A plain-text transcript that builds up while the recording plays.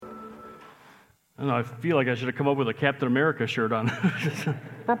I don't know, I feel like I should have come up with a Captain America shirt on.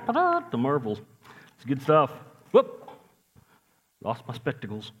 The Marvels. It's good stuff. Whoop! Lost my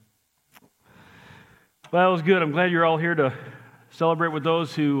spectacles. Well, that was good. I'm glad you're all here to celebrate with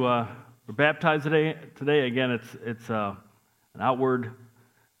those who were baptized today. Today, again, it's an outward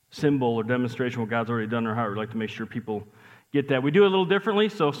symbol or demonstration of what God's already done in our heart. We'd like to make sure people get that. We do it a little differently,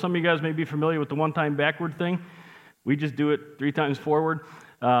 so some of you guys may be familiar with the one-time backward thing. We just do it 3 times forward.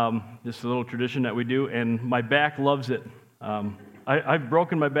 Just a little tradition that we do, and my back loves it. I've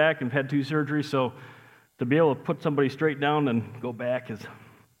broken my back and had 2 surgeries, so to be able to put somebody straight down and go back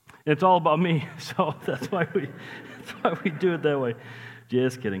it's all about me. So that's why we do it that way.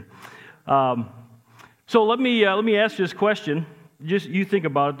 Just kidding. So let me ask you this question. Just you think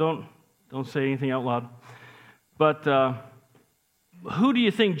about it. Don't say anything out loud. But who do you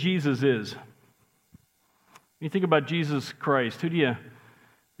think Jesus is? When you think about Jesus Christ, who do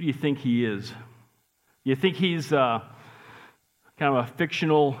you think he is? You think he's kind of a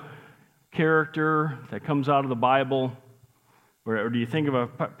fictional character that comes out of the Bible? Or do you think of a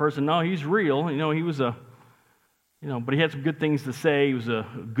person, no, he's real. He was but he had some good things to say. He was a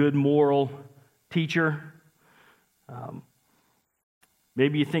good moral teacher.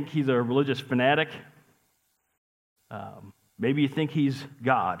 Maybe you think he's a religious fanatic. Maybe you think he's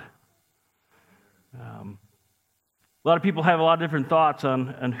God. A lot of people have a lot of different thoughts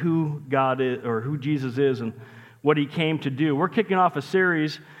on who God is or who Jesus is and what he came to do. We're kicking off a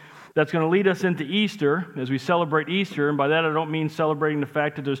series that's going to lead us into Easter as we celebrate Easter. And by that, I don't mean celebrating the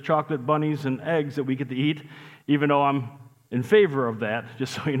fact that there's chocolate bunnies and eggs that we get to eat, even though I'm in favor of that,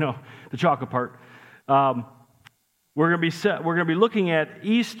 just so you know, the chocolate part. We're going to be looking at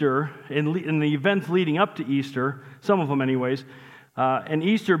Easter and the events leading up to Easter, some of them anyways, and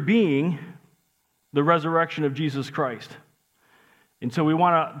Easter being the resurrection of Jesus Christ. And so we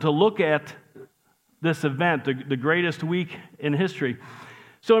want to look at this event, the greatest week in history.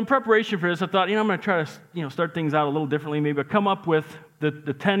 So in preparation for this, I thought, I'm going to try to start things out a little differently, maybe come up with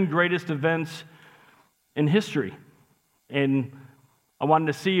the 10 greatest events in history. And I wanted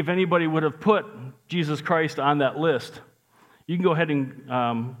to see if anybody would have put Jesus Christ on that list. You can go ahead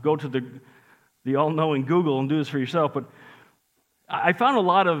and go to the all-knowing Google and do this for yourself, but I found a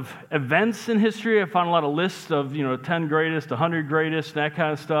lot of events in history. I found a lot of lists of 10 greatest, 100 greatest, that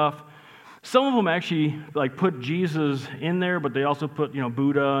kind of stuff. Some of them actually put Jesus in there, but they also put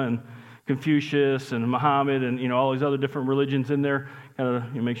Buddha and Confucius and Muhammad and all these other different religions in there, kind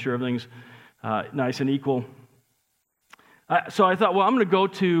of make sure everything's nice and equal. So I thought, well, I'm going to go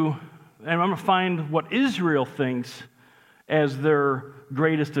to and I'm going to find what Israel thinks as their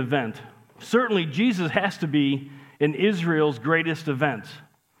greatest event. Certainly, Jesus has to be in Israel's greatest event.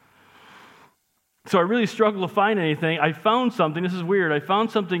 So I really struggled to find anything. I found something. This is weird. I found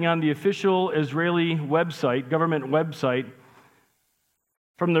something on the official Israeli website, government website,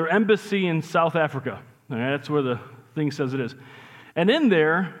 from their embassy in South Africa. That's where the thing says it is. And in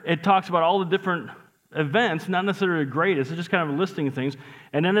there, it talks about all the different events, not necessarily the greatest. It's just kind of a listing of things.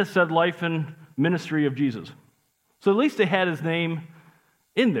 And then it said life and ministry of Jesus. So at least they had his name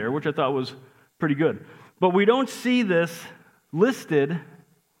in there, which I thought was pretty good. But we don't see this listed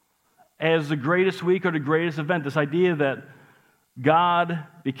as the greatest week or the greatest event. This idea that God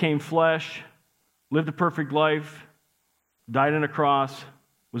became flesh, lived a perfect life, died on a cross,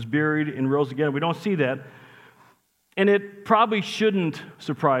 was buried, and rose again. We don't see that. And it probably shouldn't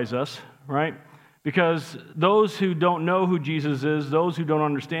surprise us, right? Because those who don't know who Jesus is, those who don't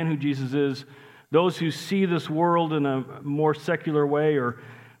understand who Jesus is, those who see this world in a more secular way or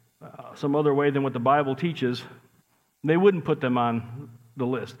some other way than what the Bible teaches, they wouldn't put them on the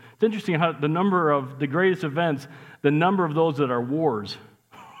list. It's interesting how the number of the greatest events, the number of those that are wars.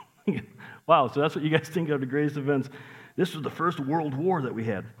 Wow, so that's what you guys think of the greatest events. This was the first world war that we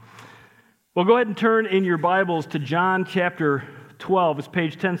had. Well, go ahead and turn in your Bibles to John chapter 12. It's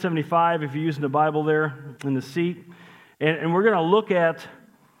page 1075 if you're using the Bible there in the seat. And we're going to look at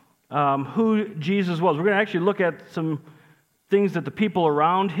who Jesus was. We're going to actually look at some things that the people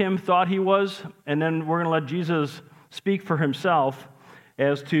around him thought he was, and then we're going to let Jesus speak for himself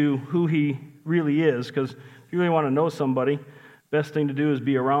as to who he really is, because if you really want to know somebody, best thing to do is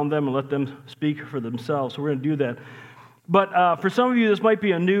be around them and let them speak for themselves. So we're going to do that. But for some of you, this might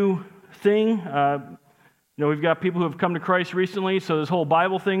be a new thing. We've got people who have come to Christ recently, so this whole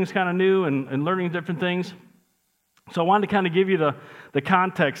Bible thing is kind of new and learning different things. So I wanted to kind of give you the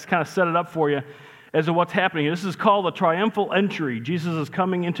context, kind of set it up for you as to what's happening. This is called the triumphal entry. Jesus is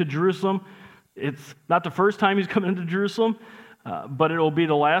coming into Jerusalem. It's not the first time he's coming into Jerusalem, but it will be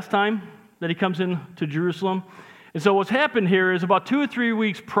the last time that he comes into Jerusalem. And so what's happened here is about 2 or 3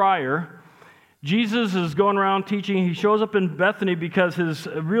 weeks prior, Jesus is going around teaching. He shows up in Bethany because his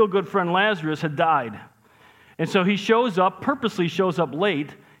real good friend Lazarus had died. And so he purposely shows up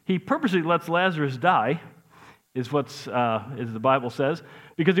late. He purposely lets Lazarus die, is the Bible says,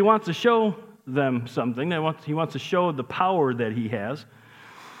 because he wants to show them something. He wants to show the power that he has.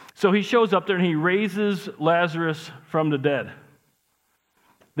 So he shows up there and he raises Lazarus from the dead.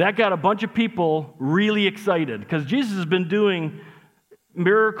 That got a bunch of people really excited because Jesus has been doing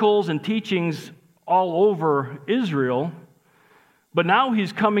miracles and teachings all over Israel, but now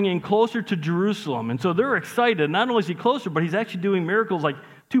he's coming in closer to Jerusalem. And so they're excited. Not only is he closer, but he's actually doing miracles like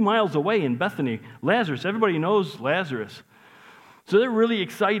 2 miles away in Bethany. Lazarus, everybody knows Lazarus. So they're really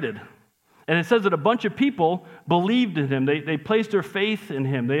excited. And it says that a bunch of people believed in him. They placed their faith in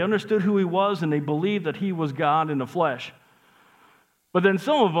him. They understood who he was, and they believed that he was God in the flesh. But then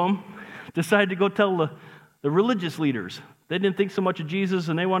some of them decided to go tell the religious leaders. They didn't think so much of Jesus,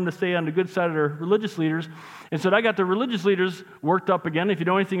 and they wanted to stay on the good side of their religious leaders. And so that got the religious leaders worked up again. If you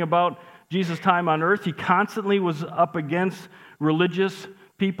know anything about Jesus' time on earth, he constantly was up against religious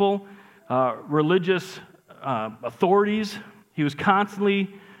people, religious authorities. He was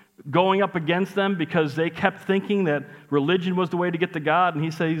constantly going up against them because they kept thinking that religion was the way to get to God. And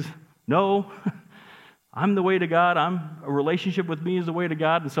he says, no, I'm the way to God. A relationship with me is the way to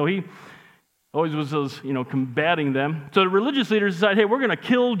God. And so he always was, combating them. So the religious leaders decide, hey, we're going to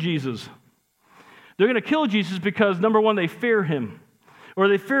kill Jesus. They're going to kill Jesus because, number one, they fear him, or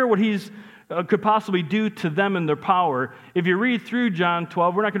they fear what he's could possibly do to them and their power. If you read through John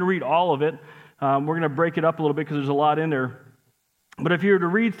 12, we're not going to read all of it. We're going to break it up a little bit because there's a lot in there. But if you were to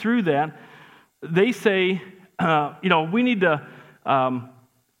read through that, they say, we need to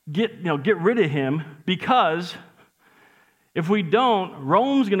get rid of him because if we don't,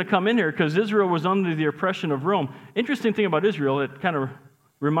 Rome's going to come in here because Israel was under the oppression of Rome. Interesting thing about Israel, it kind of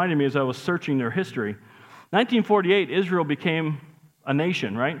reminded me as I was searching their history. 1948, Israel became a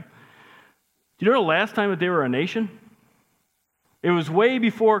nation, right? Do you know the last time that they were a nation? It was way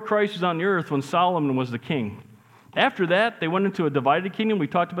before Christ was on the earth when Solomon was the king. After that, they went into a divided kingdom. We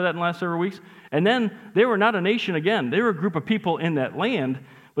talked about that in the last several weeks. And then they were not a nation again. They were a group of people in that land,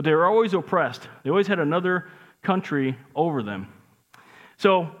 but they were always oppressed. They always had another country over them.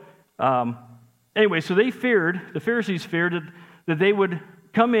 So, so the Pharisees feared that they would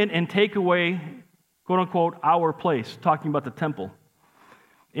come in and take away, quote unquote, our place, talking about the temple.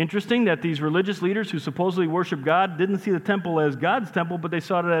 Interesting that these religious leaders who supposedly worship God didn't see the temple as God's temple, but they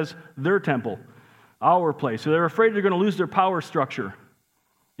saw it as their temple, our place. So they're afraid they're going to lose their power structure.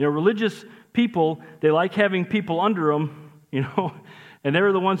 Religious people, they like having people under them, and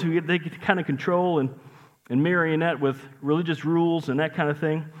they're the ones who they get to kind of control and marionette with religious rules and that kind of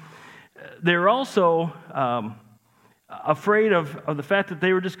thing. They're also afraid of the fact that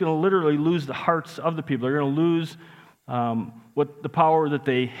they were just going to literally lose the hearts of the people. They're going to lose what the power that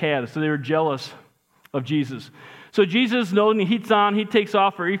they had. So they were jealous of Jesus. So Jesus knows, and he heats on, he takes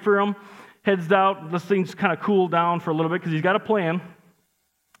off for Ephraim, heads out. This thing's kind of cooled down for a little bit because he's got a plan.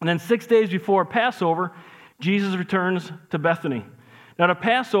 And then 6 days before Passover, Jesus returns to Bethany. Now, the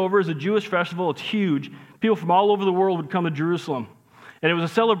Passover is a Jewish festival. It's huge. People from all over the world would come to Jerusalem. And it was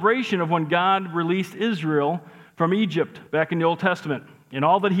a celebration of when God released Israel from Egypt back in the Old Testament. And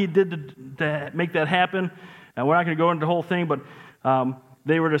all that he did to make that happen, and we're not going to go into the whole thing, but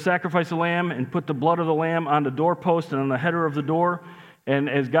they were to sacrifice a lamb and put the blood of the lamb on the doorpost and on the header of the door. And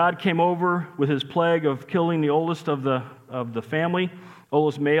as God came over with his plague of killing the oldest of the family,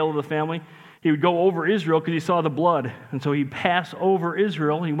 oldest male of the family, he would go over Israel because he saw the blood. And so he'd pass over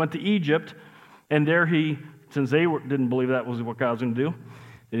Israel. He went to Egypt, and there since they didn't believe that was what God was going to do,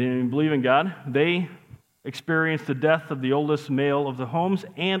 they didn't even believe in God, they experienced the death of the oldest male of the homes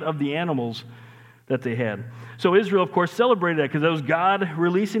and of the animals that they had. So Israel, of course, celebrated that because that was God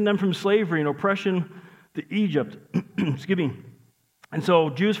releasing them from slavery and oppression to Egypt. Excuse me. And so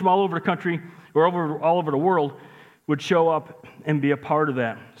Jews from all over the country, or all over the world, would show up and be a part of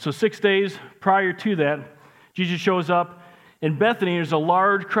that. So 6 days prior to that, Jesus shows up in Bethany. There's a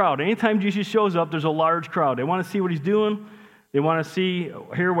large crowd. Anytime Jesus shows up, there's a large crowd. They want to see what he's doing. They want to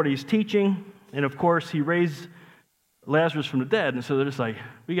hear what he's teaching. And of course, he raised Lazarus from the dead. And so they're just like,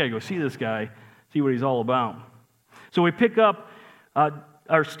 we got to go see this guy, see what he's all about. So we pick up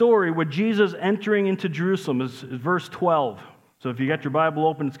our story with Jesus entering into Jerusalem. Is verse 12. So if you got your Bible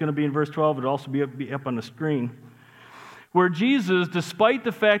open, it's going to be in verse 12. It'll also be up on the screen. Where Jesus, despite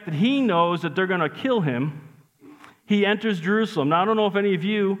the fact that he knows that they're going to kill him, he enters Jerusalem. Now, I don't know if any of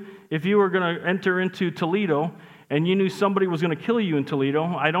you, if you were going to enter into Toledo and you knew somebody was going to kill you in Toledo,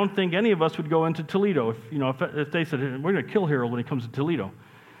 I don't think any of us would go into Toledo if they said, we're going to kill Harold when he comes to Toledo.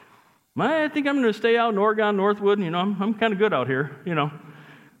 I think I'm going to stay out in Oregon, Northwood. I'm kind of good out here.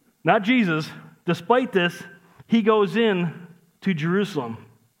 Not Jesus. Despite this, he goes in to Jerusalem.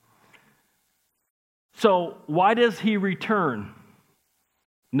 So why does he return?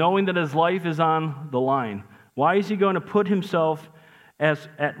 Knowing that his life is on the line. Why is he going to put himself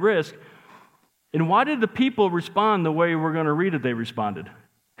at risk? And why did the people respond the way we're going to read it they responded?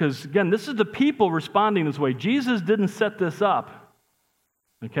 Because, again, this is the people responding this way. Jesus didn't set this up.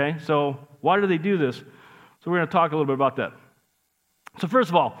 Okay? So why do they do this? So we're going to talk a little bit about that. So first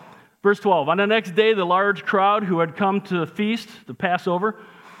of all, verse 12. On the next day, the large crowd who had come to the feast, the Passover,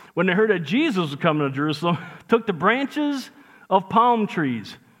 when they heard that Jesus was coming to Jerusalem, took the branches of palm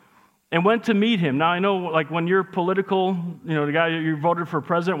trees and went to meet him. Now, I know, like, when you're political, the guy you voted for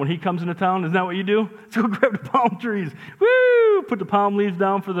president, when he comes into town, isn't that what you do? Let's go grab the palm trees. Woo! Put the palm leaves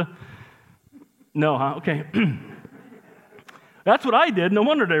down for the... No, huh? Okay. That's what I did. No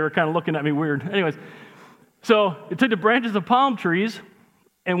wonder they were kind of looking at me weird. Anyways, so it took the branches of palm trees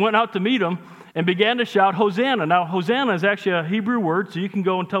and went out to meet him and began to shout, Hosanna. Now, Hosanna is actually a Hebrew word, so you can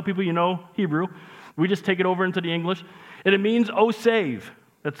go and tell people you know Hebrew. We just take it over into the English. And it means, oh, save.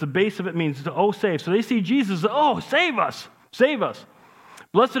 That's the base of it, means to, oh, save. So they see Jesus, oh, save us, save us.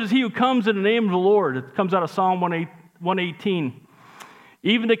 Blessed is he who comes in the name of the Lord. It comes out of Psalm 118.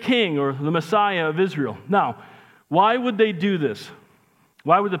 Even the King or the Messiah of Israel. Now, why would they do this?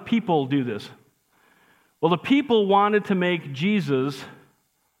 Why would the people do this? Well, the people wanted to make Jesus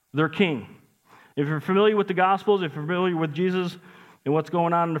their king. If you're familiar with the Gospels, if you're familiar with Jesus and what's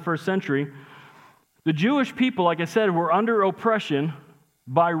going on in the first century, the Jewish people, like I said, were under oppression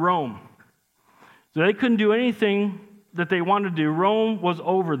by Rome. So they couldn't do anything that they wanted to do. Rome was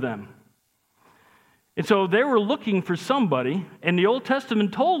over them. And so they were looking for somebody, and the Old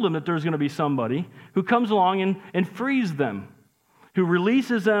Testament told them that there's going to be somebody who comes along and frees them, who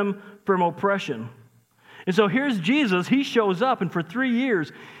releases them from oppression. And so here's Jesus. He shows up, and for 3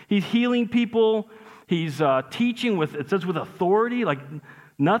 years, he's healing people. He's teaching with authority, like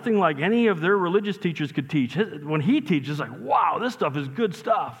nothing like any of their religious teachers could teach. When he teaches, it's like, wow, this stuff is good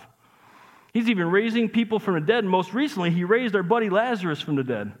stuff. He's even raising people from the dead. And most recently, he raised our buddy Lazarus from the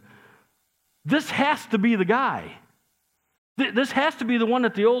dead. This has to be the guy. This has to be the one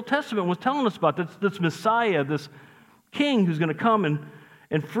that the Old Testament was telling us about, this Messiah, this king who's going to come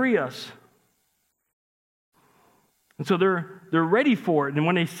and free us. And so they're ready for it. And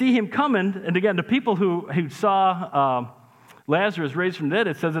when they see him coming, and again, the people who saw Lazarus raised from the dead,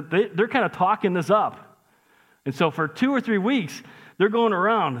 it says that they're kind of talking this up. And so for 2 or 3 weeks, they're going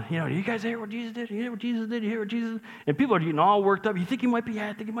around, do you guys hear what Jesus did? You hear what Jesus did? You hear what Jesus did? And people are getting all worked up. You think he might be? Yeah,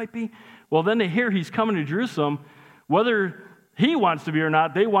 I think he might be. Well, then they hear he's coming to Jerusalem. Whether he wants to be or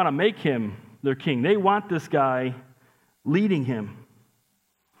not, they want to make him their king. They want this guy leading him.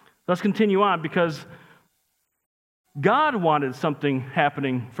 Let's continue on, because God wanted something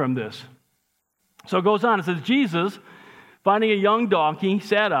happening from this. So it goes on. It says, Jesus, finding a young donkey,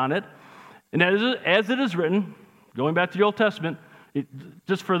 sat on it. And as it is written, going back to the Old Testament,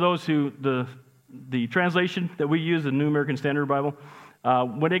 just for those who, the translation that we use, the New American Standard Bible,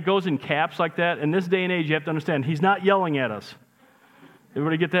 when it goes in caps like that, in this day and age, you have to understand, he's not yelling at us.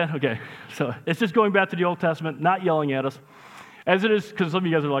 Everybody get that? Okay. So it's just going back to the Old Testament, not yelling at us. As it is, because some of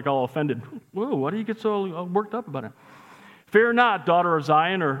you guys are like all offended. Whoa, why do you get so worked up about it? Fear not, daughter of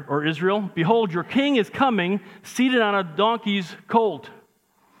Zion or Israel. Behold, your king is coming, seated on a donkey's colt.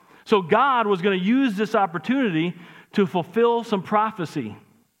 So God was going to use this opportunity to fulfill some prophecy.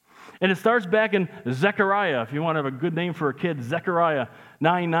 And it starts back in Zechariah, if you want to have a good name for a kid, Zechariah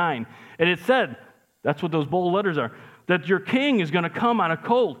 9:9. And it said, that's what those bold letters are, that your king is going to come on a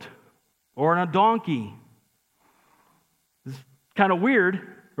colt or on a donkey. It's kind of weird,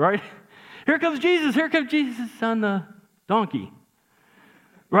 right? Here comes Jesus on the donkey.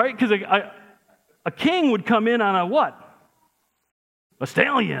 Right? Because a king would come in on a what? A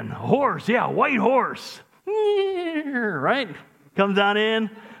stallion, a horse, a white horse. Right? Comes on in.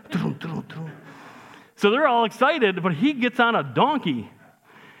 So they're all excited, but he gets on a donkey.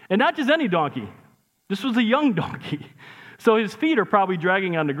 And not just any donkey. This was a young donkey. So his feet are probably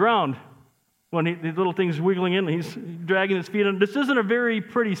dragging on the ground when the little thing's wiggling in. He's dragging his feet on. This isn't a very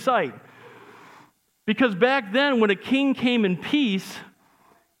pretty sight. Because back then, when a king came in peace,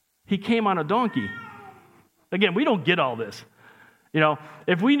 he came on a donkey. Again, we don't get all this.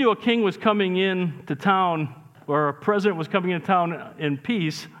 If we knew a king was coming in to town or a president was coming into town in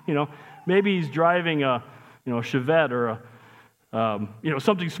peace, maybe he's driving a Chevette or a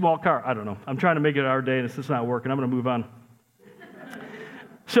something small car. I don't know. I'm trying to make it our day, and it's just not working. I'm going to move on.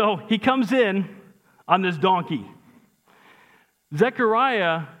 So he comes in on this donkey.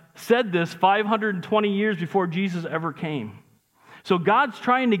 Zechariah said this 520 years before Jesus ever came. So God's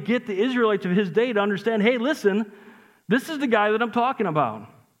trying to get the Israelites of his day to understand, hey, listen, this is the guy that I'm talking about.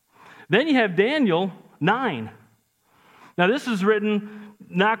 Then you have Daniel 9. Now this is written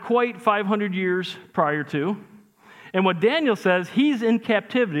not quite 500 years prior to. And what Daniel says, he's in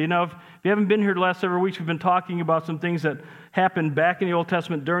captivity. Now, if you haven't been here the last several weeks, we've been talking about some things that happened back in the Old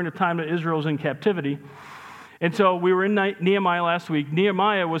Testament during the time that Israel was in captivity. And so we were in Nehemiah last week.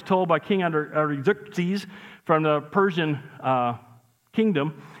 Nehemiah was told by King Artaxerxes from the Persian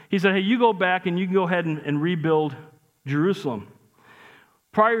kingdom, he said, hey, you go back and you can go ahead and rebuild Jerusalem.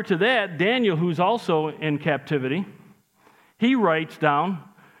 Prior to that, Daniel, who's also in captivity, he writes down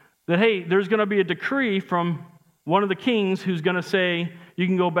that, hey, there's going to be a decree from one of the kings who's going to say you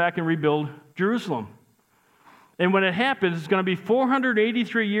can go back and rebuild Jerusalem. And when it happens, it's going to be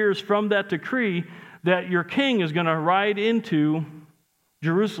 483 years from that decree that your king is going to ride into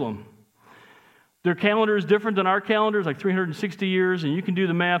Jerusalem. Their calendar is different than our calendar. It's like 360 years, and you can do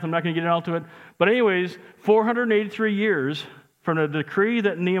the math. I'm not going to get into it. But anyways, 483 years from the decree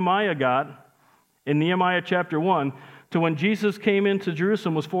that Nehemiah got in Nehemiah chapter 1 to when Jesus came into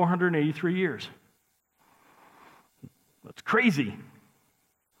Jerusalem was 483 years. That's crazy.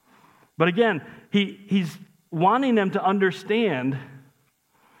 But again, he's wanting them to understand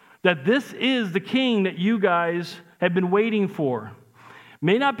that this is the king that you guys have been waiting for.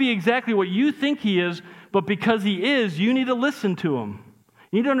 May not be exactly what you think he is, but because he is, you need to listen to him.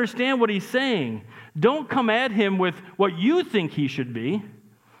 You need to understand what he's saying. Don't come at him with what you think he should be.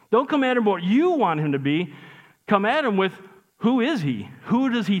 Don't come at him with what you want him to be. Come at him with, who is he? Who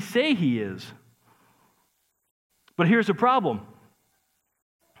does he say he is? But here's the problem.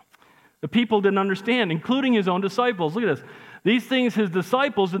 The people didn't understand, including his own disciples. Look at this. These things his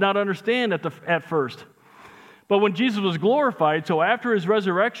disciples did not understand at first. But when Jesus was glorified, so after his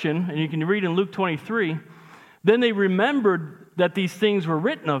resurrection, and you can read in Luke 23, then they remembered that these things were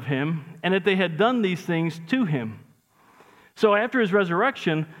written of him and that they had done these things to him. So after his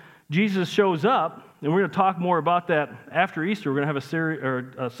resurrection, Jesus shows up, and we're going to talk more about that after Easter. We're going to have a series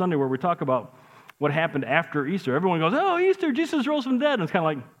or a Sunday where we talk about what happened after Easter. Everyone goes, oh, Easter, Jesus rose from the dead. And it's kind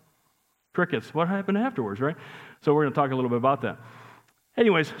of like crickets. What happened afterwards, right? So we're going to talk a little bit about that.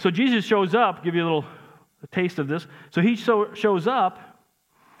 Anyways, so Jesus shows up, give you a taste of this. So he shows up,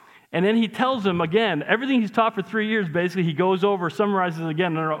 and then he tells them again, everything he's taught for 3 years, basically, he goes over, summarizes it again,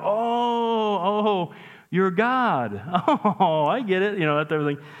 and they're like, oh, you're God. Oh, I get it. That's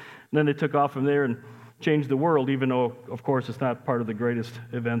everything. And then they took off from there and changed the world, even though, of course, it's not part of the greatest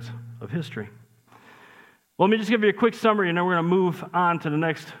events of history. Well, let me just give you a quick summary, and then we're going to move on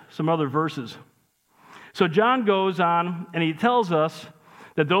to some other verses. So John goes on, and he tells us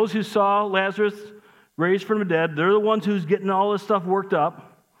that those who saw Lazarus raised from the dead, they're the ones who's getting all this stuff worked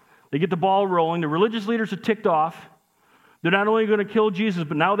up. They get the ball rolling. The religious leaders are ticked off. They're not only going to kill Jesus,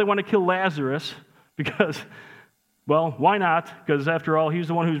 but now they want to kill Lazarus because, well, why not? Because after all, he's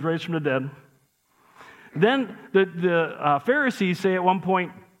the one who's raised from the dead. Then the Pharisees say at one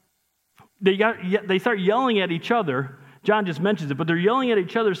point, they start yelling at each other. John just mentions it, but they're yelling at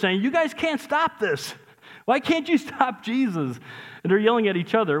each other saying, you guys can't stop this. Why can't you stop Jesus? And they're yelling at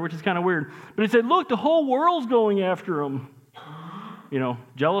each other, which is kind of weird. But he said, look, the whole world's going after him.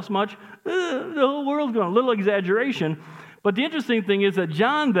 Jealous much? The whole world's going. A little exaggeration. But the interesting thing is that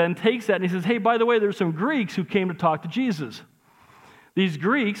John then takes that and he says, hey, by the way, there's some Greeks who came to talk to Jesus. These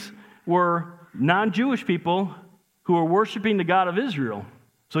Greeks were non-Jewish people who were worshiping the God of Israel.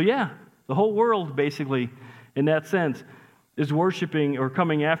 So yeah, the whole world, basically, in that sense, is worshiping or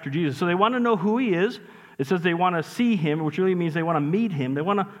coming after Jesus. So they want to know who he is. It says they want to see him, which really means they want to meet him. They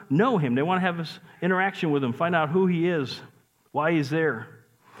want to know him. They want to have this interaction with him, find out who he is, why he's there.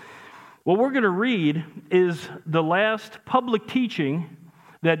 What we're going to read is the last public teaching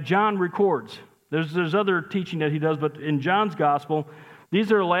that John records. There's other teaching that he does, but in John's gospel,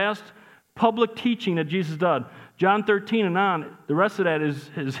 these are the last public teaching that Jesus did. John 13 and on, the rest of that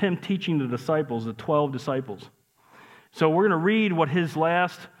is him teaching the disciples, the 12 disciples. So we're going to read what his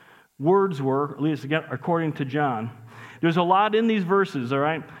last words were, at least again, according to John. There's a lot in these verses, all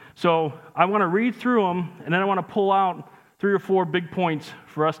right? So I want to read through them, and then I want to pull out 3 or 4 big points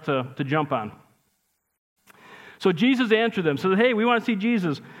for us to jump on. So Jesus answered them, said, hey, we want to see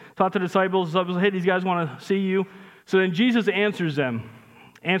Jesus. Taught the disciples, hey, these guys want to see you. So then Jesus answers them,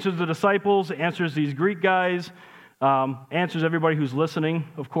 answers the disciples, answers these Greek guys, answers everybody who's listening,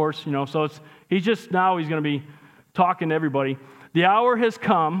 of course. So he's going to be talking to everybody. The hour has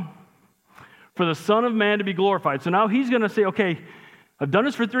come for the Son of Man to be glorified. So now he's going to say, okay, I've done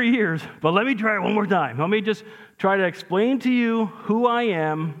this for 3 years, but let me try it one more time. Let me just try to explain to you who I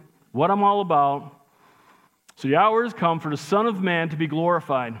am what I'm all about. So the hour has come for the Son of Man to be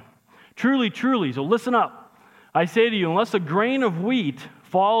glorified. Truly, truly, so listen up. I say to you, unless a grain of wheat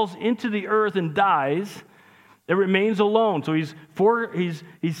falls into the earth and dies, it remains alone. So he's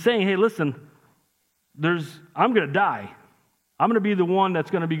saying, hey, listen, I'm going to die. I'm going to be the one that's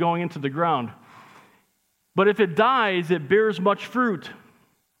going to be going into the ground. But if it dies, it bears much fruit.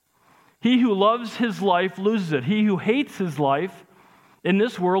 He who loves his life loses it. He who hates his life in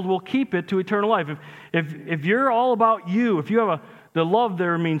this world will keep it to eternal life. If you're all about you, if you have the love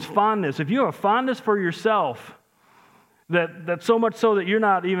there means fondness. If you have a fondness for yourself, that's so much so that you're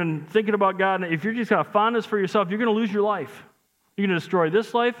not even thinking about God, if you're just got a fondness for yourself, you're going to lose your life. You're going to destroy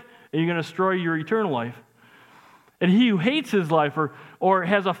this life, and you're going to destroy your eternal life. And he who hates his life or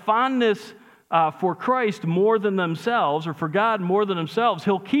has a fondness for Christ more than themselves, or for God more than themselves,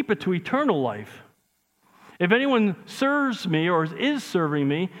 he'll keep it to eternal life. If anyone serves me or is serving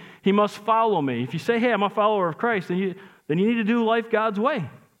me, he must follow me. If you say, hey, I'm a follower of Christ, then you need to do life God's way.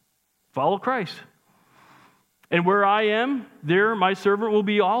 Follow Christ. And where I am, there my servant will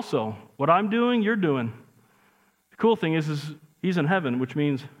be also. What I'm doing, you're doing. The cool thing is he's in heaven, which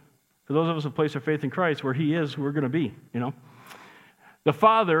means for those of us who place our faith in Christ, where he is, we're going to be, The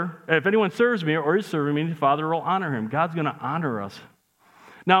Father, if anyone serves me or is serving me, the Father will honor him. God's going to honor us.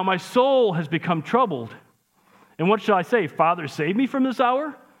 Now my soul has become troubled. And what shall I say? Father, save me from this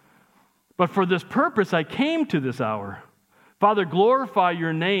hour? But for this purpose I came to this hour. Father, glorify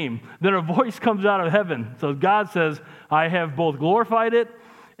your name. Then a voice comes out of heaven. So God says, I have both glorified it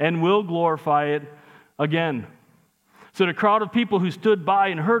and will glorify it again. So the crowd of people who stood by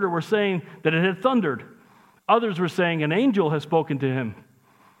and heard her were saying that it had thundered. Others were saying an angel has spoken to him.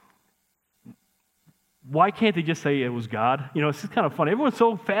 Why can't they just say it was God? It's just kind of funny. Everyone's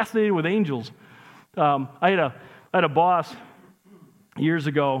so fascinated with angels. I had a boss years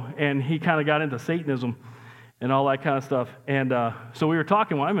ago, and he kind of got into Satanism and all that kind of stuff. And so we were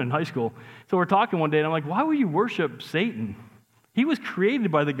talking when I'm in high school. So we're talking one day, and I'm like, why would you worship Satan? He was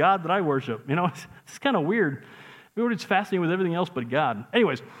created by the God that I worship. It's kind of weird. Everybody's fascinated with everything else but God.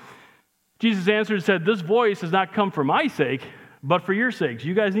 Anyways, Jesus answered and said, this voice has not come for my sake, but for your sakes.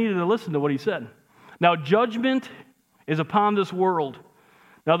 You guys needed to listen to what he said. Now judgment is upon this world.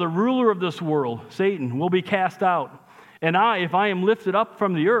 Now the ruler of this world, Satan, will be cast out. And I, if I am lifted up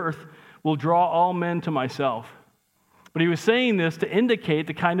from the earth, will draw all men to myself. But he was saying this to indicate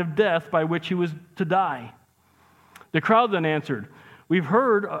the kind of death by which he was to die. The crowd then answered, we've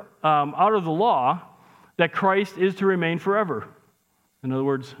heard out of the law that Christ is to remain forever. In other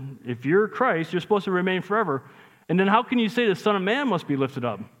words, if you're Christ, you're supposed to remain forever. And then how can you say the Son of Man must be lifted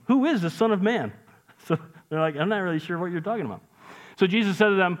up? Who is the Son of Man? So they're like, I'm not really sure what you're talking about. So Jesus said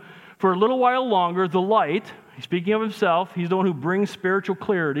to them, for a little while longer, the light, speaking of himself, he's the one who brings spiritual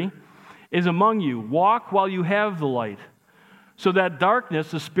clarity, is among you. Walk while you have the light, so that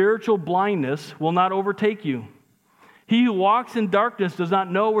darkness, the spiritual blindness, will not overtake you. He who walks in darkness does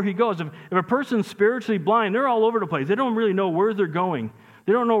not know where he goes. If a person's spiritually blind, they're all over the place. They don't really know where they're going.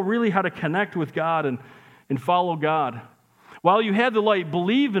 They don't know really how to connect with God and follow God. While you have the light,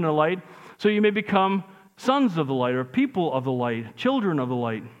 believe in the light, so you may become sons of the light, or people of the light, children of the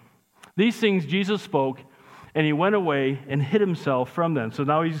light. These things Jesus spoke, and he went away and hid himself from them. So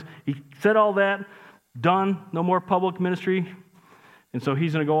now he said all that, done, no more public ministry. And so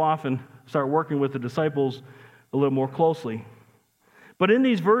he's going to go off and start working with the disciples a little more closely. But in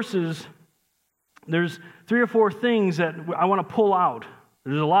these verses, there's 3 or 4 things that I want to pull out.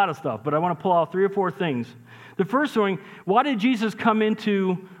 There's a lot of stuff, but I want to pull out 3 or 4 things. The first one, why did Jesus come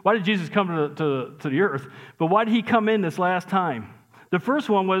to the earth? But why did he come in this last time? The first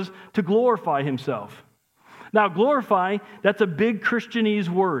one was to glorify himself. Now, glorify, that's a big Christianese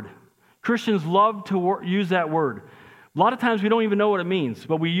word. Christians love to use that word. A lot of times we don't even know what it means,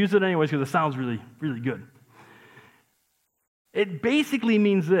 but we use it anyways because it sounds really, really good. It basically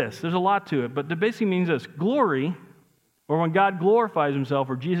means this. There's a lot to it, but it basically means this. Glory, or when God glorifies himself,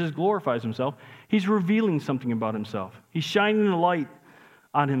 or Jesus glorifies himself, he's revealing something about himself. He's shining the light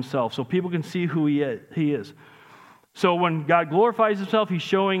on himself so people can see who he is. So when God glorifies himself, he's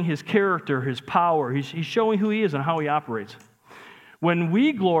showing his character, his power. He's showing who he is and how he operates. When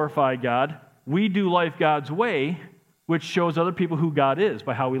we glorify God, we do life God's way, which shows other people who God is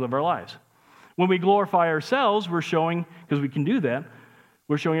by how we live our lives. When we glorify ourselves, we're showing, because we can do that,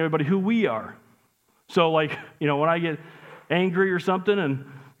 we're showing everybody who we are. So when I get angry or something and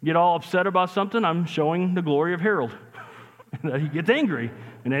get all upset about something, I'm showing the glory of Harold. That he gets angry,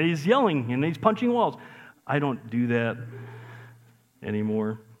 and that he's yelling, and he's punching walls. I don't do that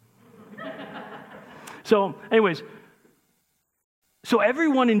anymore. So, anyways, So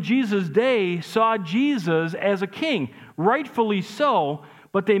everyone in Jesus' day saw Jesus as a king, rightfully so,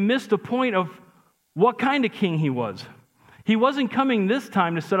 but they missed the point of what kind of king he was. He wasn't coming this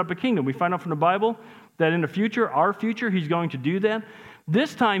time to set up a kingdom. We find out from the Bible that in the future, our future, he's going to do that.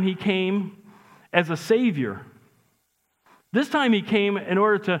 This time he came as a savior. This time he came in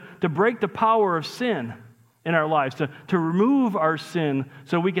order to break the power of sin in our lives, to remove our sin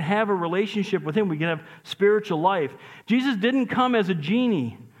so we can have a relationship with him, we can have spiritual life. Jesus didn't come as a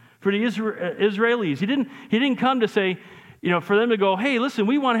genie for the Israelis. He didn't come to say, for them to go, hey, listen,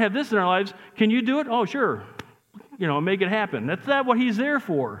 we want to have this in our lives. Can you do it? Oh, sure. Make it happen. That's not what he's there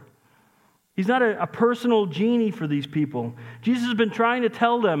for. He's not a personal genie for these people. Jesus has been trying to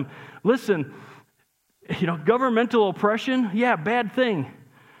tell them, listen, governmental oppression, yeah, bad thing.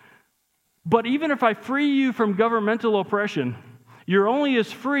 But even if I free you from governmental oppression, you're only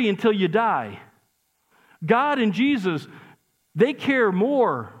as free until you die. God and Jesus, they care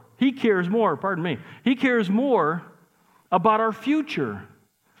more. He cares more about our future,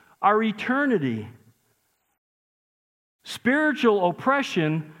 our eternity. Spiritual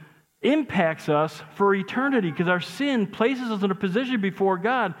oppression impacts us for eternity because our sin places us in a position before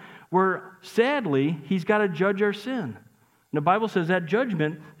God where, sadly, he's got to judge our sin. And the Bible says that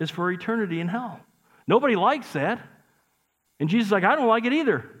judgment is for eternity in hell. Nobody likes that. And Jesus is like, I don't like it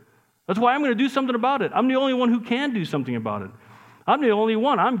either. That's why I'm going to do something about it. I'm the only one who can do something about it. I'm the only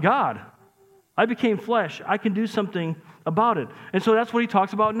one. I'm God. I became flesh. I can do something about it. And so that's what he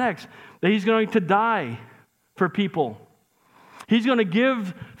talks about next, that he's going to die for people. He's going to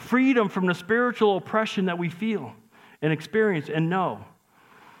give freedom from the spiritual oppression that we feel and experience and know.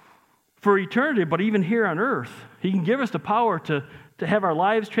 For eternity, but even here on earth, he can give us the power to have our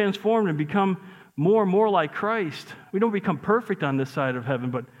lives transformed and become more and more like Christ. We don't become perfect on this side of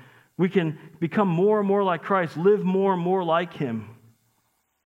heaven, but we can become more and more like Christ, live more and more like him.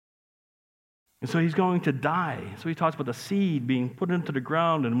 And so he's going to die. So he talks about the seed being put into the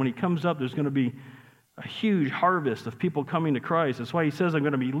ground, and when he comes up, there's going to be a huge harvest of people coming to Christ. That's why he says, I'm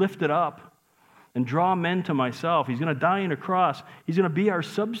going to be lifted up and draw men to myself. He's going to die on a cross. He's going to be our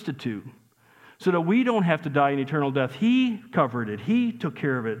substitute so that we don't have to die in eternal death. He covered it. He took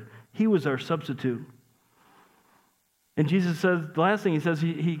care of it. He was our substitute. And Jesus says, the last thing he says,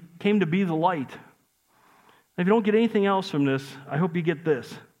 he came to be the light. If you don't get anything else from this, I hope you get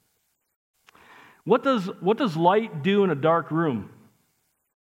this. What does light do in a dark room?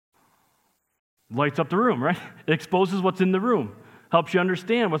 It lights up the room, right? It exposes what's in the room, helps you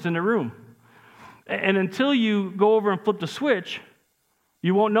understand what's in the room. And until you go over and flip the switch,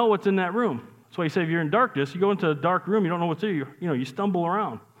 you won't know what's in that room. That's why you say if you're in darkness, you go into a dark room, you don't know what's there. You stumble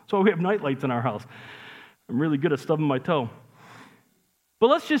around. That's why we have night lights in our house. I'm really good at stubbing my toe. But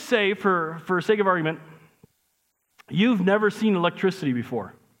let's just say, for sake of argument, you've never seen electricity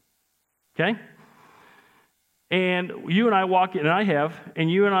before. Okay? And you and I walk in, and I have,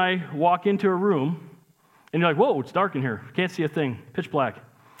 and you and I walk into a room, and you're like, whoa, it's dark in here. Can't see a thing. Pitch black.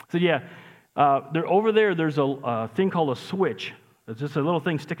 I said, yeah. Over there, there's a thing called a switch. It's just a little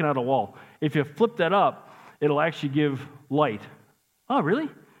thing sticking out of a wall. If you flip that up, it'll actually give light. Oh, really?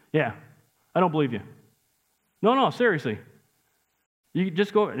 Yeah. I don't believe you. No, seriously. You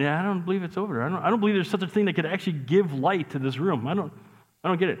just go, yeah, I don't believe it's over there. I don't believe there's such a thing that could actually give light to this room. I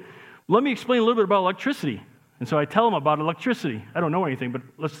don't get it. Let me explain a little bit about electricity. And so I tell them about electricity. I don't know anything, but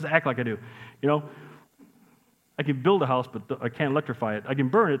let's just act like I do. I can build a house, but I can't electrify it. I can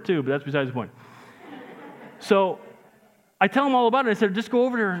burn it too, but that's besides the point. So I tell them all about it. I said, just go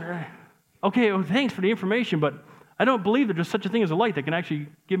over there. And, okay, well, thanks for the information, but I don't believe that there's such a thing as a light that can actually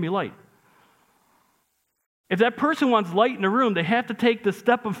give me light. If that person wants light in the room, they have to take the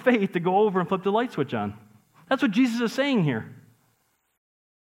step of faith to go over and flip the light switch on. That's what Jesus is saying here.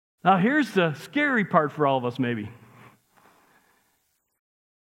 Now, here's the scary part for all of us, maybe.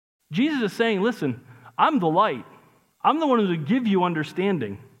 Jesus is saying, listen, I'm the light. I'm the one who's going to give you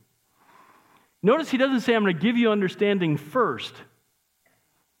understanding. Notice he doesn't say, I'm going to give you understanding first.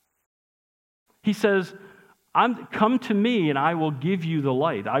 He says, come to me and I will give you the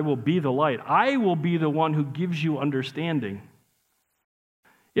light. I will be the light. I will be the one who gives you understanding.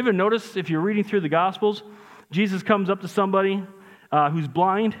 You ever notice, if you're reading through the Gospels, Jesus comes up to somebody who's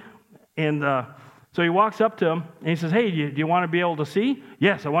blind, and so he walks up to him, and he says, hey, do you want to be able to see?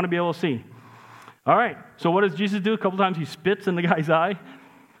 Yes, I want to be able to see. All right, so what does Jesus do? A couple times he spits in the guy's eye,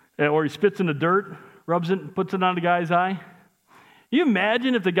 or he spits in the dirt, rubs it, and puts it on the guy's eye. You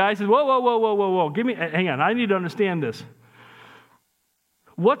imagine if the guy says, whoa, hang on, I need to understand this.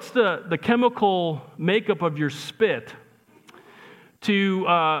 What's the chemical makeup of your spit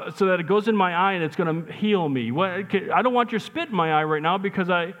so that it goes in my eye and it's going to heal me. I don't want your spit in my eye right now because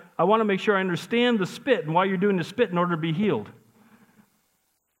I want to make sure I understand the spit and why you're doing the spit in order to be healed.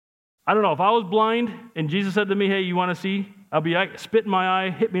 I don't know. If I was blind and Jesus said to me, hey, you want to see? I'll be like, spit in my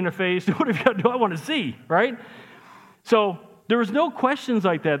eye, hit me in the face. Whatever you got to do, I want to see, right? So there was no questions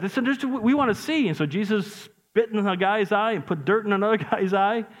like that. They said, we want to see. And so Jesus spit in a guy's eye and put dirt in another guy's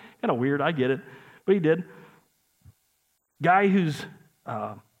eye. Kind of weird, I get it. But he did. Guy who's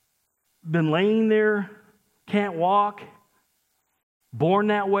been laying there, can't walk, born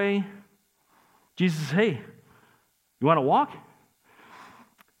that way. Jesus says, hey, you want to walk?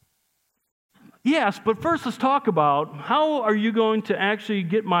 Yes, but first let's talk about how are you going to actually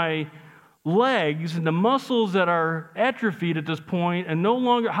get my legs and the muscles that are atrophied at this point and no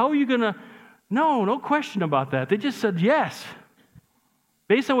longer, how are you going to, no question about that. They just said yes.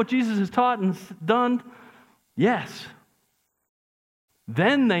 Based on what Jesus has taught and done, yes.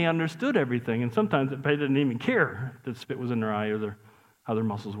 Then they understood everything, and sometimes they didn't even care that spit was in their eye or how their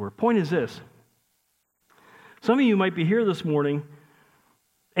muscles were. Point is this. Some of you might be here this morning,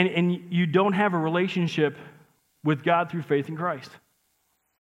 and you don't have a relationship with God through faith in Christ.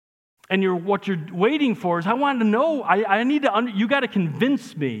 And what you're waiting for is, I want to know, you got to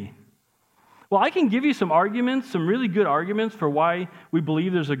convince me. Well, I can give you some arguments, some really good arguments for why we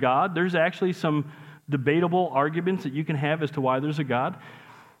believe there's a God. There's actually some debatable arguments that you can have as to why there's a God.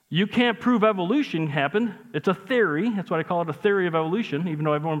 You can't prove evolution happened. It's a theory. That's why I call it a theory of evolution, even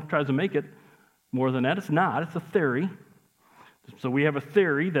though everyone tries to make it more than that. It's not. It's a theory. So we have a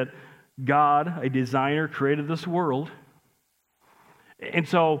theory that God, a designer, created this world. And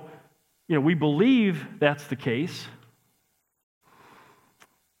so, we believe that's the case.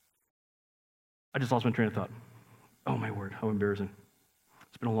 I just lost my train of thought. Oh, my word, how embarrassing.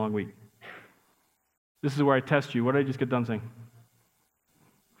 It's been a long week. This is where I test you. What did I just get done saying?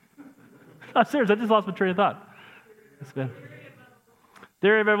 Oh, serious, I just lost my train of thought. It's been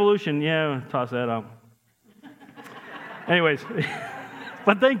theory of evolution. Yeah, toss that out. Anyways,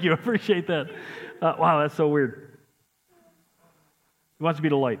 but thank you. I appreciate that. Wow, that's so weird. He wants to be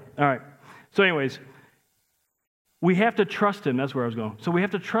the light. All right. So anyways, we have to trust him. That's where I was going. So we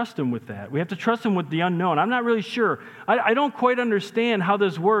have to trust him with that. We have to trust him with the unknown. I'm not really sure. I don't quite understand how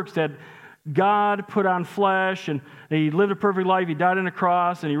this works, that God put on flesh and he lived a perfect life. He died on a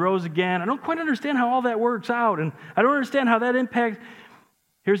cross and he rose again. I don't quite understand how all that works out. And I don't understand how that impacts.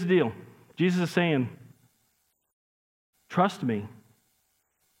 Here's the deal. Jesus is saying, trust me.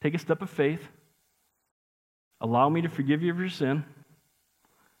 Take a step of faith. Allow me to forgive you of your sin.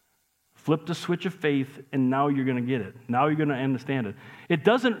 Flip the switch of faith, and now you're going to get it. Now you're going to understand it.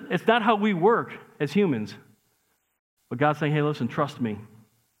 It's not how we work as humans. But God's saying, hey, listen, trust me.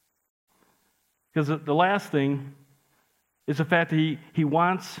 Because the last thing is the fact that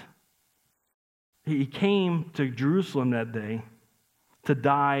he came to Jerusalem that day to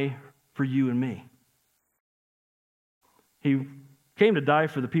die for you and me. He came to die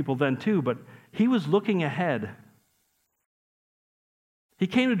for the people then too, but he was looking ahead. He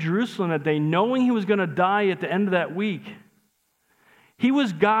came to Jerusalem that day knowing he was going to die at the end of that week. He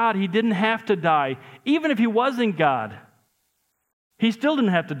was God. He didn't have to die. Even if he wasn't God, he still didn't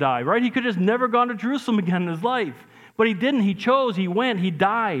have to die, right? He could have just never gone to Jerusalem again in his life. But he didn't. He chose. He went. He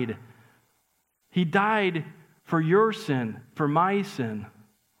died. He died for your sin, for my sin.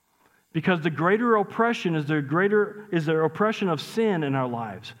 Because the greater oppression is the oppression of sin in our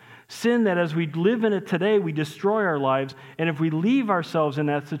lives. Sin that as we live in it today, we destroy our lives. And if we leave ourselves in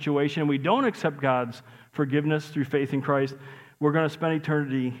that situation and we don't accept God's forgiveness through faith in Christ, we're going to spend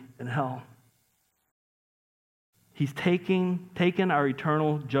eternity in hell. He's taken our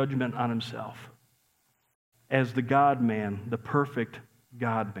eternal judgment on himself as the God-man, the perfect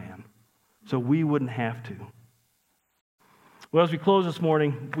God-man, so we wouldn't have to. Well, as we close this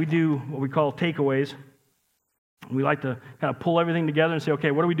morning, we do what we call takeaways. We like to kind of pull everything together and say,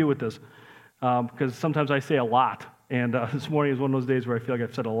 okay, what do we do with this? Because sometimes I say a lot, and this morning is one of those days where I feel like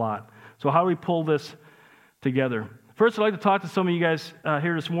I've said a lot. So how do we pull this together? First, I'd like to talk to some of you guys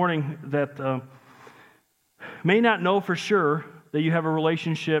here this morning that may not know for sure that you have a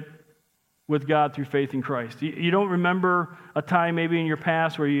relationship with God through faith in Christ. You don't remember a time maybe in your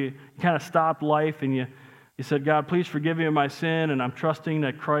past where you kind of stopped life and you said, God, please forgive me of my sin, and I'm trusting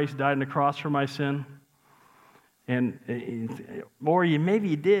that Christ died on the cross for my sin. Or maybe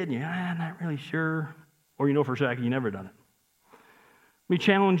you did, and I'm not really sure. Or you know for a fact you never done it. Let me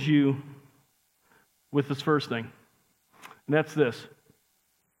challenge you with this first thing, and that's this.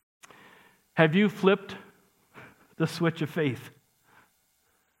 Have you flipped the switch of faith?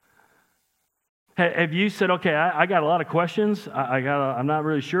 Have you said, okay, I got a lot of questions. I'm not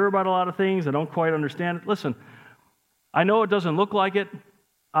really sure about a lot of things. I don't quite understand it. Listen, I know it doesn't look like it.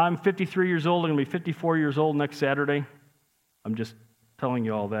 I'm 53 years old. I'm going to be 54 years old next Saturday. I'm just telling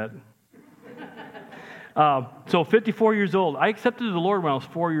you all that. So 54 years old. I accepted the Lord when I was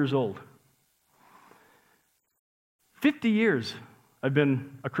 4 years old. 50 years I've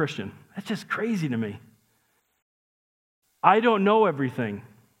been a Christian. That's just crazy to me. I don't know everything.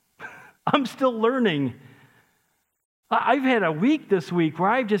 I'm still learning. I've had a week this week where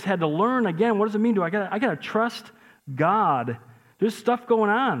I've just had to learn again. What does it mean? I got to trust God. There's stuff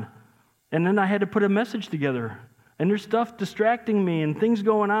going on. And then I had to put a message together. And there's stuff distracting me and things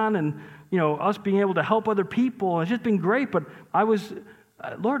going on and, us being able to help other people. It's just been great. But I was,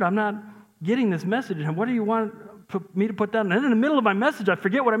 Lord, I'm not getting this message. And what do you want me to put down? And then in the middle of my message, I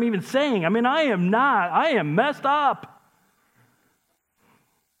forget what I'm even saying. I am messed up.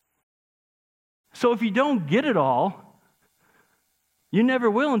 So if you don't get it all, you never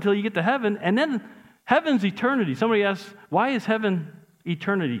will until you get to heaven. And then heaven's eternity. Somebody asks, why is heaven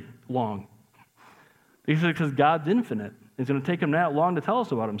eternity long? Because God's infinite. It's going to take him that long to tell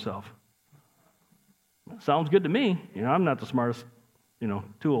us about himself. Sounds good to me. I'm not the smartest,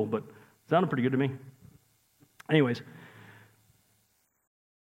 tool, but it sounded pretty good to me. Anyways,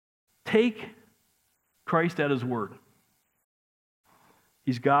 take Christ at his word.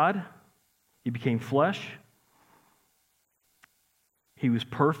 He's God. He became flesh. He was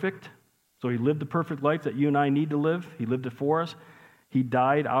perfect, so he lived the perfect life that you and I need to live. He lived it for us. He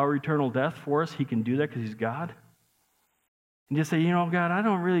died our eternal death for us. He can do that because he's God. And just say, God, I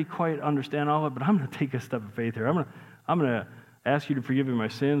don't really quite understand all of it, but I'm going to take a step of faith here. I'm going to ask you to forgive me my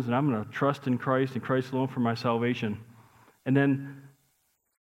sins, and I'm going to trust in Christ and Christ alone for my salvation. And then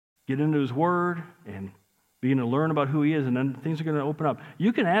get into his word and begin to learn about who he is, and then things are going to open up.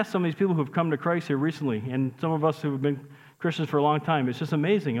 You can ask some of these people who have come to Christ here recently, and some of us who have been Christians for a long time. It's just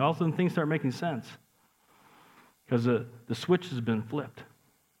amazing. All of a sudden, things start making sense because the switch has been flipped.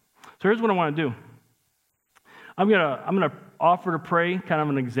 So here's what I want to do. I'm gonna offer to pray, kind of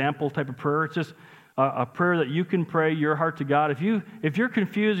an example type of prayer. It's just a prayer that you can pray your heart to God. If you're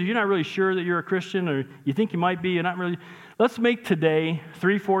confused, if you're not really sure that you're a Christian, or you think you might be, you're not really. Let's make today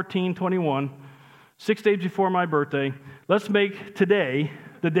 3/14/21. 6 days before my birthday, let's make today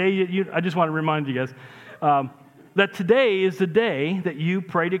the day I just want to remind you guys that today is the day that you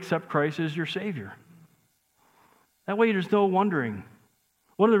pray to accept Christ as your Savior. That way there's no wondering.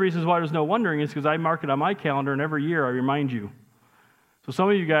 One of the reasons why there's no wondering is because I mark it on my calendar, and every year I remind you. So some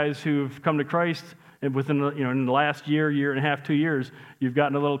of you guys who've come to Christ and within in the last year and a half, 2 years, you've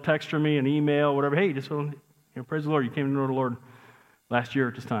gotten a little text from me, an email, whatever. Hey, just praise the Lord, you came to know the Lord last year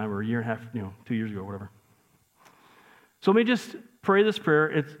at this time, or a year and a half, 2 years ago, whatever. So let me just pray this prayer.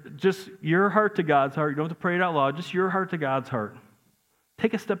 It's just your heart to God's heart. You don't have to pray it out loud. Just your heart to God's heart.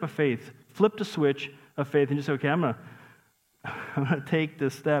 Take a step of faith. Flip the switch of faith and just say, okay, I'm gonna take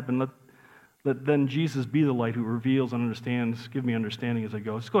this step and let then Jesus be the light who reveals and understands. Give me understanding as I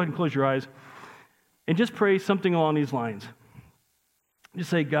go. Just go ahead and close your eyes and just pray something along these lines.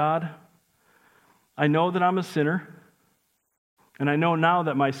 Just say, God, I know that I'm a sinner. And I know now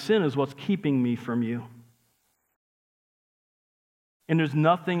that my sin is what's keeping me from you. And there's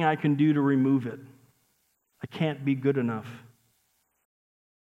nothing I can do to remove it. I can't be good enough.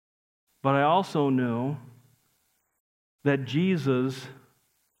 But I also know that Jesus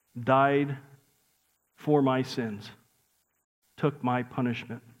died for my sins, took my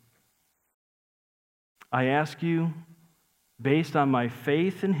punishment. I ask you, based on my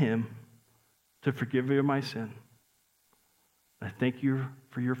faith in him, to forgive me of my sin. I thank you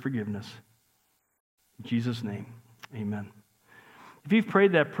for your forgiveness. In Jesus' name, amen. If you've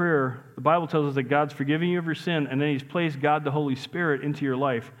prayed that prayer, the Bible tells us that God's forgiving you of your sin, and then he's placed God, the Holy Spirit, into your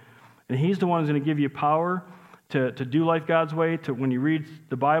life. And he's the one who's going to give you power to do life God's way, to when you read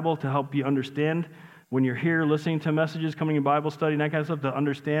the Bible, to help you understand. When you're here listening to messages, coming in Bible study, and that kind of stuff, to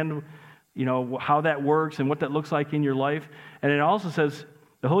understand how that works and what that looks like in your life. And it also says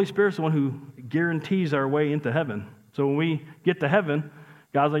the Holy Spirit's the one who guarantees our way into heaven. So when we get to heaven,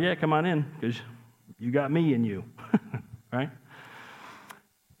 God's like, yeah, come on in, because you got me in you, right?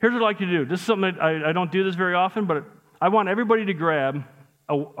 Here's what I'd like you to do. This is something that I don't do this very often, but I want everybody to grab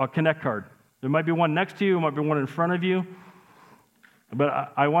a Connect card. There might be one next to you, there might be one in front of you,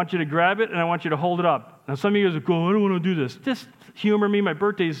 but I want you to grab it, and I want you to hold it up. Now, some of you guys go, I don't want to do this. Just humor me. My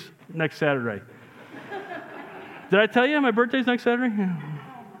birthday's next Saturday. Did I tell you my birthday's next Saturday? Yeah.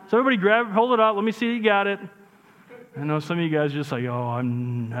 So everybody grab it, hold it up. Let me see you got it. I know some of you guys are just like,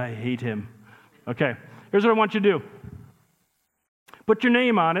 I hate him. Okay, here's what I want you to do. Put your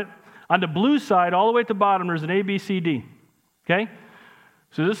name on it. On the blue side, all the way at the bottom, there's an A, B, C, D. Okay?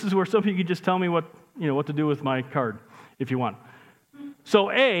 So this is where some of you can just tell me what to do with my card, if you want.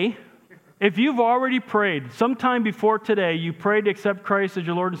 So A, if you've already prayed, sometime before today, you prayed to accept Christ as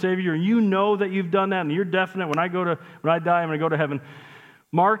your Lord and Savior, and you know that you've done that, and you're definite, when I die, I'm going to go to heaven.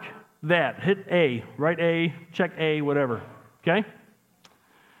 Mark that. Hit A. Write A. Check A, whatever. Okay?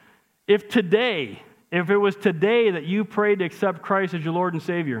 If it was today that you prayed to accept Christ as your Lord and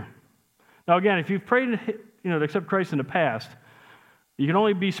Savior. Now again, if you've prayed to accept Christ in the past, you can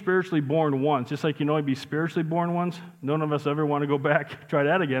only be spiritually born once, just like you can only be spiritually born once. None of us ever want to go back, try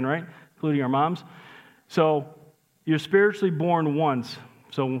that again, right? Including our moms. So you're spiritually born once.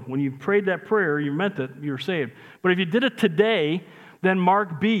 So when you prayed that prayer, you meant it, you were saved. But if you did it today, then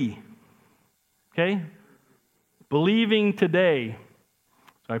mark B. Okay? Believing today.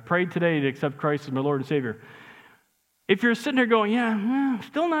 So I prayed today to accept Christ as my Lord and Savior. If you're sitting here going,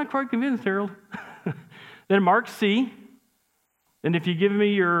 still not quite convinced, Harold, then mark C. And if you give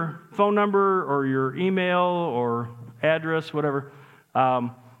me your phone number or your email or address, whatever,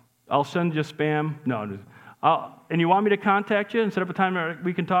 I'll send you spam. No. And you want me to contact you and set up a time that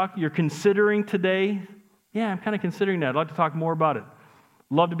we can talk? You're considering today? Yeah, I'm kind of considering that. I'd like to talk more about it.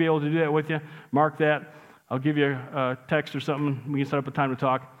 Love to be able to do that with you. Mark that. I'll give you a text or something. We can set up a time to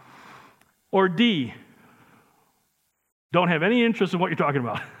talk. Or D, don't have any interest in what you're talking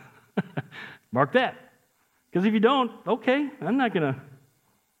about. Mark that. Because if you don't, okay, I'm not going to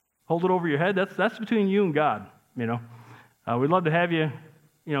hold it over your head. That's between you and God, We'd love to have you,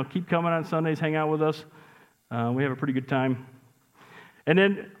 keep coming on Sundays, hang out with us. We have a pretty good time. And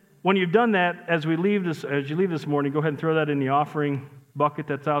then when you've done that, as you leave this morning, go ahead and throw that in the offering bucket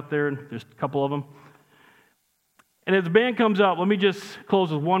that's out there. And there's a couple of them. And as the band comes up, let me just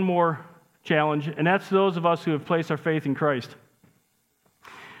close with one more challenge, and that's those of us who have placed our faith in Christ.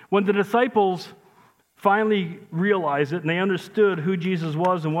 When the disciples finally realized it and they understood who Jesus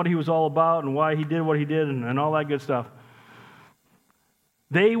was and what he was all about and why he did what he did and all that good stuff,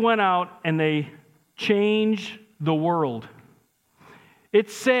 they went out and they changed the world.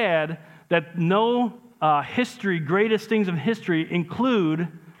 It's sad that no greatest things of history include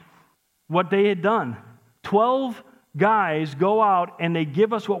what they had done. 12 guys go out and they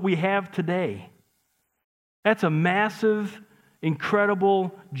give us what we have today. That's a massive,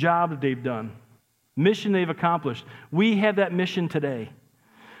 incredible job that they've done. Mission they've accomplished. We have that mission today.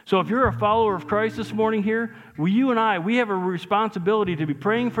 So if you're a follower of Christ this morning here, you and I, we have a responsibility to be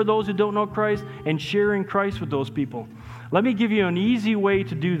praying for those who don't know Christ and sharing Christ with those people. Let me give you an easy way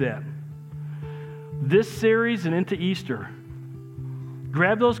to do that. This series and into Easter,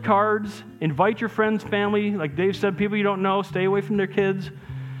 grab those cards, invite your friends, family, like Dave said, people you don't know, stay away from their kids.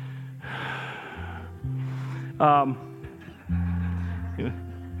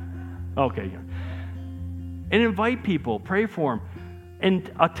 Okay. And invite people, pray for them,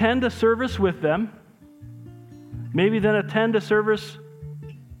 and attend a service with them. Maybe then attend a service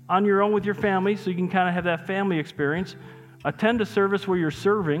on your own with your family so you can kind of have that family experience. Attend a service where you're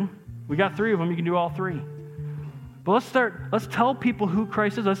serving. We got 3 of them, you can do all 3. But let's tell people who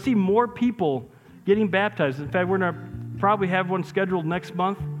Christ is. Let's see more people getting baptized. In fact, we're going to probably have one scheduled next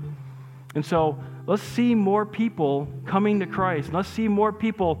month. And so let's see more people coming to Christ. Let's see more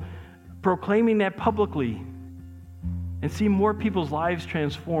people proclaiming that publicly and see more people's lives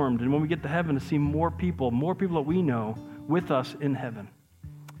transformed. And when we get to heaven, to see more people that we know with us in heaven.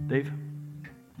 Dave?